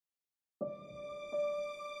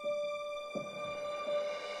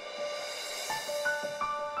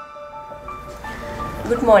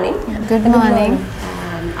Good morning. Good morning.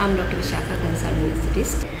 I'm Dr. Vishaka, consultant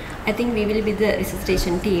anesthetist. I think we will be the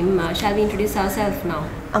resuscitation team. Shall we introduce ourselves now?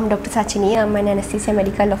 I'm Dr. Sachini. I'm an anesthesia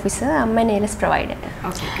medical officer. I'm an ALS provider.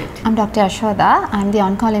 Okay, good. I'm Dr. Ashoda. I'm the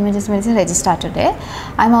on-call emergency medicine registrar today.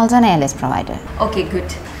 I'm also an ALS provider. Okay,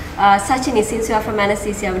 good. Sachini, since you are from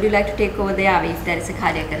anesthesia, would you like to take over the AV if there is a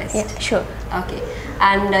cardiac arrest? Yeah, sure. Okay.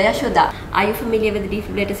 And Yashoda, are you familiar with the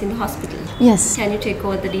defibrillators in the hospital? Yes. Can you take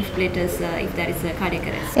over the defibrillators if there is a cardiac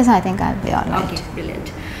arrest? Yes, I think I'll be alright. Okay,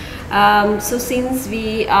 brilliant. So since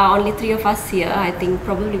we are only 3 of us here, I think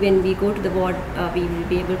probably when we go to the ward, we will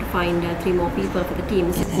be able to find 3 more people for the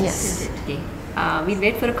teams. Yes. Okay. We'll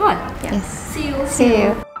wait for a call. Yeah. Yes. See you. See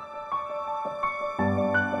you.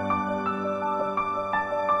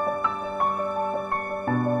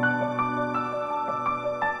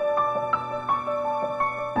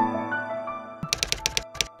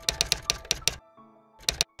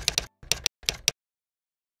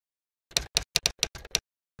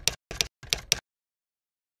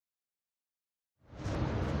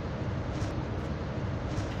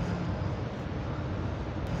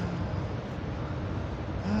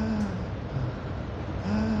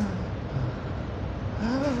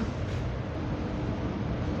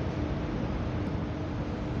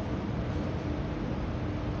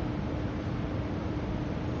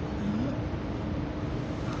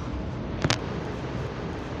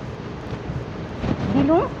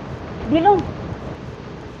 Dilung.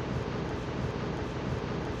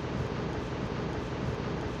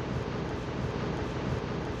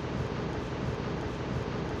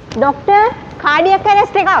 Doctor, cardiac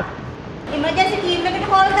arrest එකක්. emergency team එකට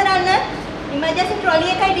call කරන්න. emergency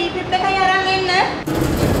trolley එකයි defibril එකයි අරන් එන්න.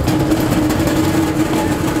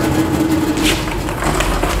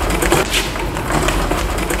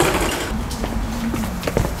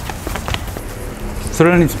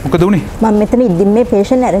 සරණය මොකද වුනේ? මම මෙතන ඉදින් මේ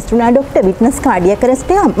patient arrest වුණා doctor. witness cardiac arrest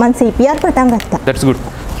එක මම CPR පටන් ගත්තා. That's good.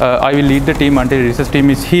 I will lead the team until research team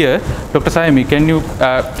is here. Dr. Sayami, can you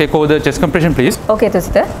take over the chest compression, please? Okay,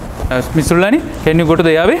 Tusita. Ms. Sulani, can you go to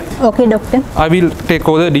the airway? Okay, doctor. I will take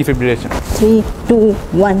over the defibrillation. 3, 2,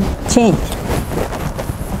 1, change.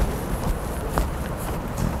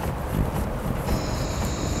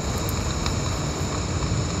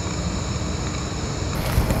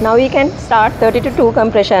 Now we can start 30 to 2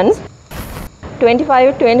 compressions.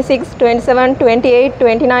 25, 26, 27, 28,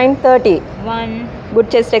 29, 30. 1 Good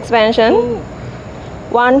chest expansion.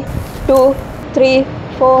 1, 2, 3,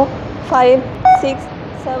 4, 5, 6,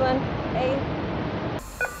 7, 8.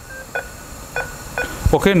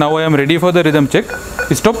 Okay, now I am ready for the rhythm check.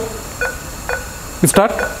 Stop.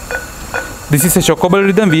 Start. This is a shockable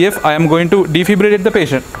rhythm VF. I am going to defibrillate the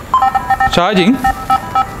patient. Charging.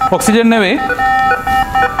 Oxygen away.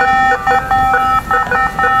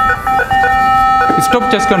 Stop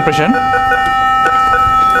chest compression.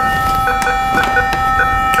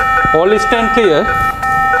 All is stand clear.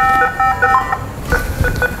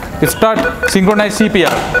 Start synchronized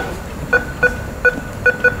CPR.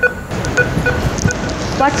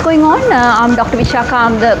 What's going on? I'm Dr. Vishaka.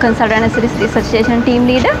 I'm the consultant anesthetist resuscitation team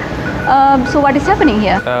leader. So what is happening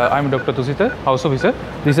here? I'm Dr. Tusita, house officer.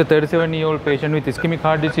 This is a 37-year-old patient with ischemic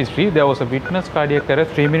heart disease history. There was a witness cardiac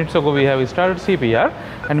arrest 3 minutes ago. We have started CPR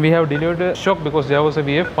and we have delivered a shock because there was a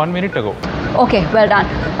VF 1 minute ago. Okay, well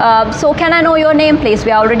done. So can I know your name, please?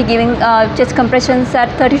 We are already giving chest compressions at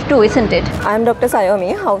 32, isn't it? I'm Dr.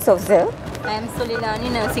 Sayomi, house officer. I am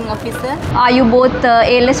Sulilani, nursing officer. Are you both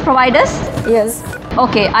ALS providers? Yes.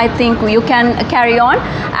 Okay, I think you can carry on.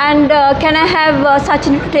 And can I have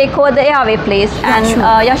Sachin to take over the airway, please? And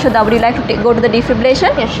Yashoda, would you like to go to the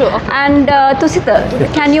defibrillation? Yeah, sure. Okay. And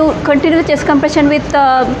Tusita, can you continue the chest compression with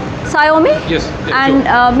Sayomi? Yes.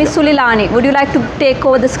 And Miss Sulilani, would you like to take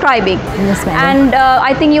over the scribing? Yes, ma'am. And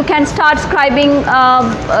I think you can start scribing,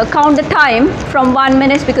 count the time from 1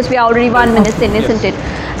 minute because we are already 1 minute in, isn't it?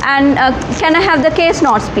 And can I have the case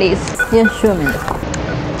notes, please? Yes, sure, ma'am.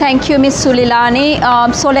 Thank you, Miss Sulilani.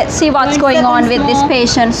 So let's see what's going on with this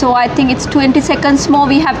patient. So I think it's 20 seconds more.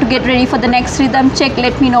 We have to get ready for the next rhythm check.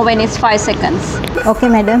 Let me know when it's 5 seconds. Okay,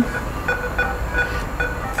 madam.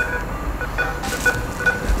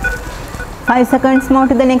 5 seconds more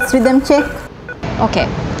to the next rhythm check. Okay.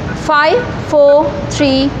 5, 4,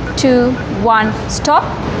 3, 2, 1. Stop.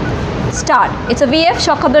 Start. It's a VF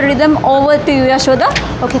shockable rhythm. Over to you, Yashoda.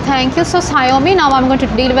 Okay, thank you. So Sayomi, now I'm going to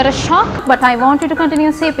deliver a shock, but I want you to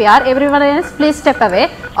continue CPR. Everyone else, please step away.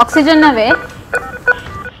 Oxygen away.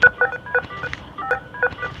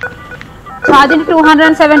 Charging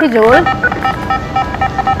 270 joule.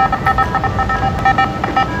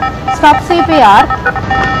 Stop CPR.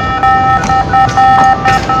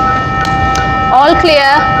 All All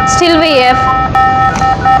clear. Still VF.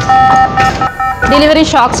 Delivery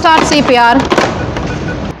shock. Start CPR.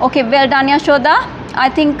 Okay, well done, Yashoda. I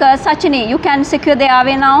think Sachini, you can secure the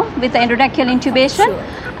airway now with the endotracheal intubation.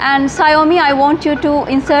 Sure. And Sayomi, I want you to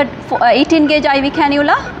insert 18 gauge IV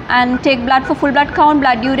cannula and take blood for full blood count,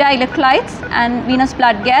 blood urea, electrolytes and venous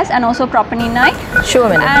blood gas and also propanine. Sure,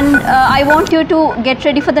 madam. And I want you to get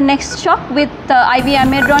ready for the next shock with IV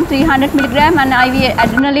amiodarone 300 milligram and IV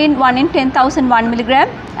adrenaline 1 in 10,000 1 milligram.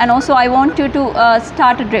 And also I want you to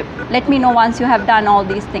start a drip. Let me know once you have done all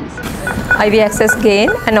these things. IV access gain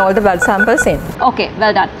and all the blood samples in. Okay,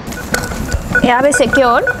 well done. Airway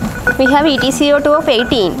secured. We have ETCO2 of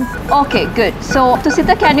 18. Okay, good. So,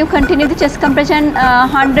 Tusita, can you continue the chest compression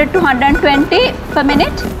 100 to 120 per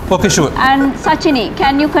minute? Okay, sure. And Sachini,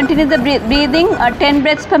 can you continue the breathing 10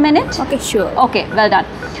 breaths per minute? Okay, sure. Okay, well done.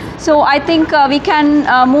 So, I think we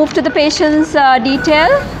can move to the patient's detail.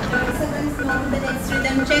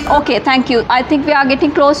 Okay, thank you. I think we are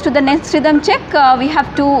getting close to the next rhythm check. We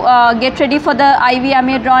have to get ready for the IV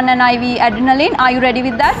amiodarone and IV adrenaline. Are you ready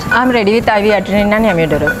with that? I'm ready with IV adrenaline and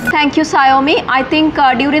amiodarone. Thank you, Sayomi. I think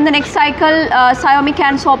during the next cycle, Sayomi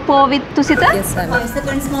can swap over with Tusita. Yes, sir. 5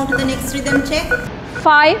 seconds more to the next rhythm check.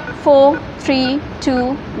 5, 4, 3,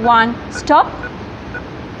 2, 1, stop.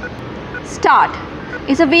 Start.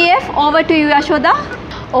 Is a VF over to you, Yashoda.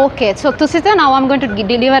 Okay, so Tusita, now I'm going to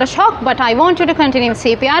deliver a shock, but I want you to continue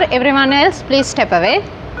CPR. Everyone else, please step away.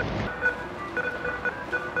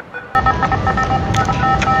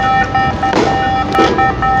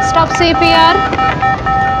 Stop CPR.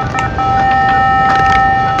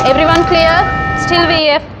 Everyone clear? Still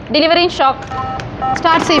VF. Delivering shock.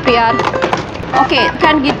 Start CPR. Okay,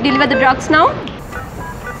 can deliver the drugs now.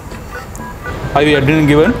 IV adrenaline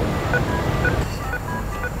given.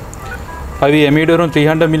 IV amiodarone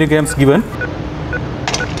 300 milligrams given.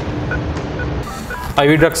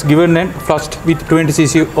 IV drugs given and flushed with 20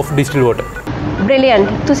 cc of distilled water. Brilliant.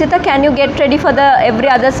 Tusita, can you get ready for the every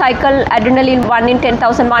other cycle adrenaline 1 in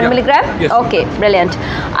 10,000 1 milligram? Yes. Okay, brilliant.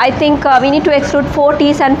 I think we need to exclude 4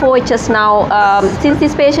 Ts and 4 Hs now. Since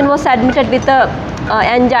this patient was admitted with a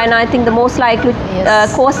angina, I think the most likely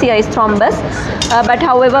cause here is thrombus. But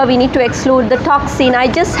however, we need to exclude the toxin. I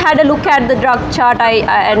just had a look at the drug chart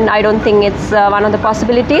and I don't think it's one of the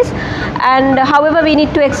possibilities. And however, we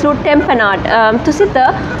need to exclude Tempanard.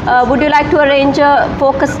 Tusita, would you like to arrange a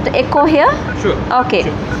focused echo here? Sure. Okay.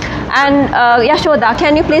 Sure. And Yashoda,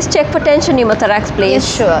 can you please check for tension pneumothorax, please?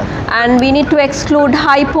 Yes, sure. And we need to exclude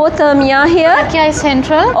hypothermia here. Trachea is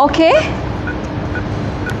central. Okay.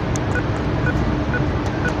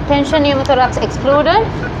 Tension pneumothorax excluded.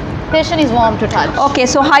 Patient is warm to touch. Okay,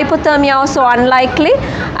 so hypothermia also unlikely.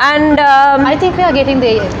 And I think we are getting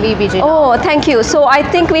the VBG. oh, thank you. So I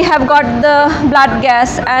think we have got the blood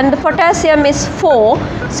gas and the potassium is 4.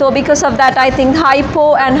 So because of that, I think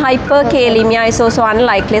hypo and hyperkalemia is also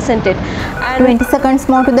unlikely, isn't it? And 20 seconds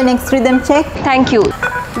more to the next rhythm check. thank you.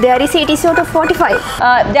 There is ETCO2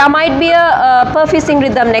 45. There might be a perfusing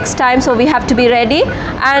rhythm next time, so we have to be ready.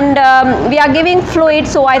 And we are giving fluid,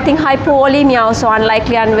 so I think hypovolemia also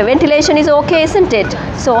unlikely, and ventilation is okay, isn't it?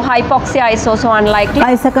 So hypoxia is also unlikely.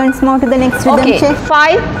 5 seconds more to the next rhythm Okay, check.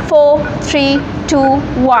 5, 4, 3, 2,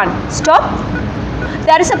 1. Stop.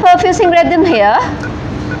 There is a perfusing rhythm here.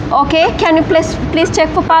 Okay, can you please check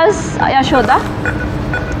for pulse, Yashoda?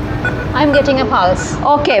 I'm getting a pulse.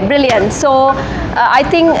 Okay, brilliant. So I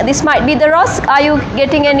think this might be the ROS. Are you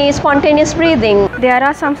getting any spontaneous breathing? There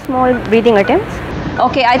are some small breathing attempts.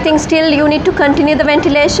 Okay, I think still you need to continue the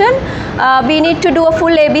ventilation. We need to do a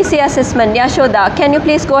full ABC assessment. Yashoda, can you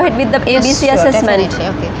please go ahead with the ABC Sure, assessment?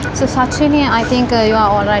 definitely. Okay. So Sachini, I think you are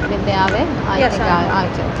all right with the airway. Yes, think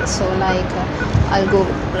okay. So like I'll go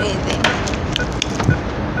with breathing.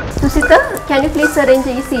 Tusita, can you please arrange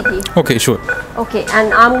the ECG? Okay, sure. Okay,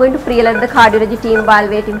 and I'm going to pre-alert the cardiology team while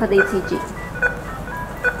waiting for the ECG.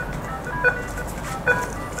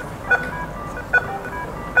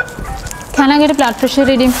 Can I get a blood pressure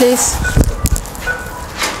reading, please?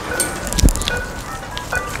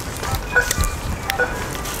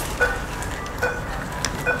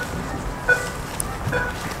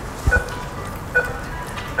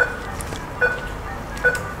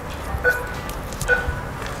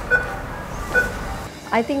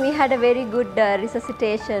 I think we had a very good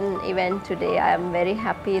resuscitation event today. I am very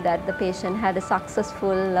happy that the patient had a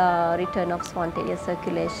successful return of spontaneous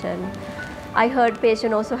circulation. I heard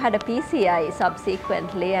patient also had a PCI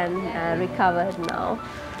subsequently and recovered now.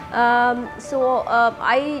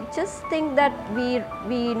 I just think that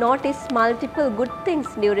we notice multiple good things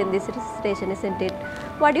during this resuscitation, isn't it?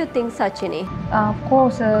 What do you think, Sachini? Of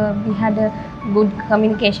course, we had a good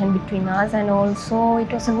communication between us, and also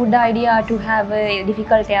it was a good idea to have a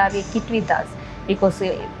difficult airway kit with us, because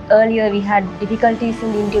earlier we had difficulties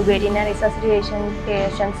in integrating and resuscitation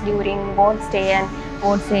patients during ward stay and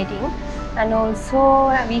ward setting, and also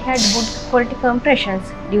we had good quality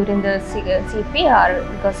compressions during the CPR,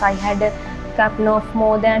 because I had a couple of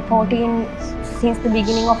more than 14 since the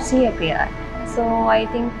beginning of CPR. So I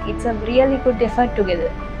think it's a really good effort together.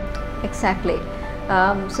 Exactly.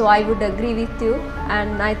 So I would agree with you,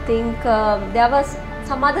 and I think there was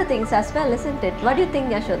some other things as well, isn't it? What do you think,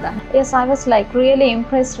 Yashoda? Yes, I was like really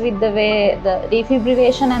impressed with the way the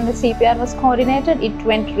defibrillation and the CPR was coordinated. It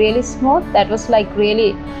went really smooth. That was like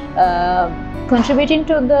really contributing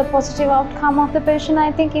to the positive outcome of the patient,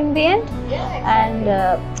 I think, in the end. And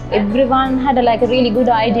everyone had a really good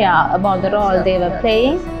idea about the role they were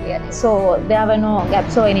playing. So there were no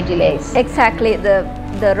gaps or any delays. Exactly.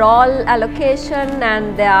 The role allocation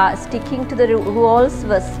and their sticking to the roles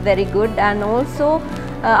was very good, and also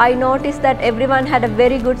I noticed that everyone had a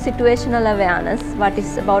very good situational awareness what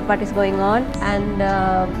is going on, and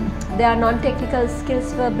their non-technical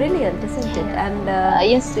skills were brilliant, isn't it? And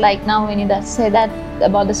yes, like now when you say that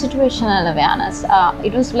about the situational awareness,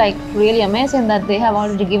 it was like really amazing that they have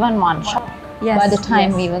already given one shot by the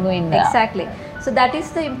time we were going there. Exactly. So that is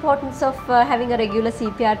the importance of having a regular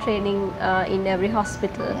CPR training in every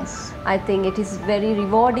hospital. Yes. I think it is very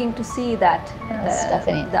rewarding to see that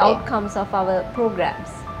the outcomes of our programs,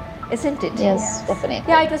 isn't it? Yes,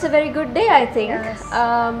 definitely. Yeah, it was a very good day, I think.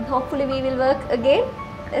 Hopefully we will work again,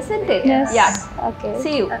 isn't it? Yes. Yeah. Okay.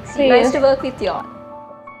 See you. See Nice you. to work with you all.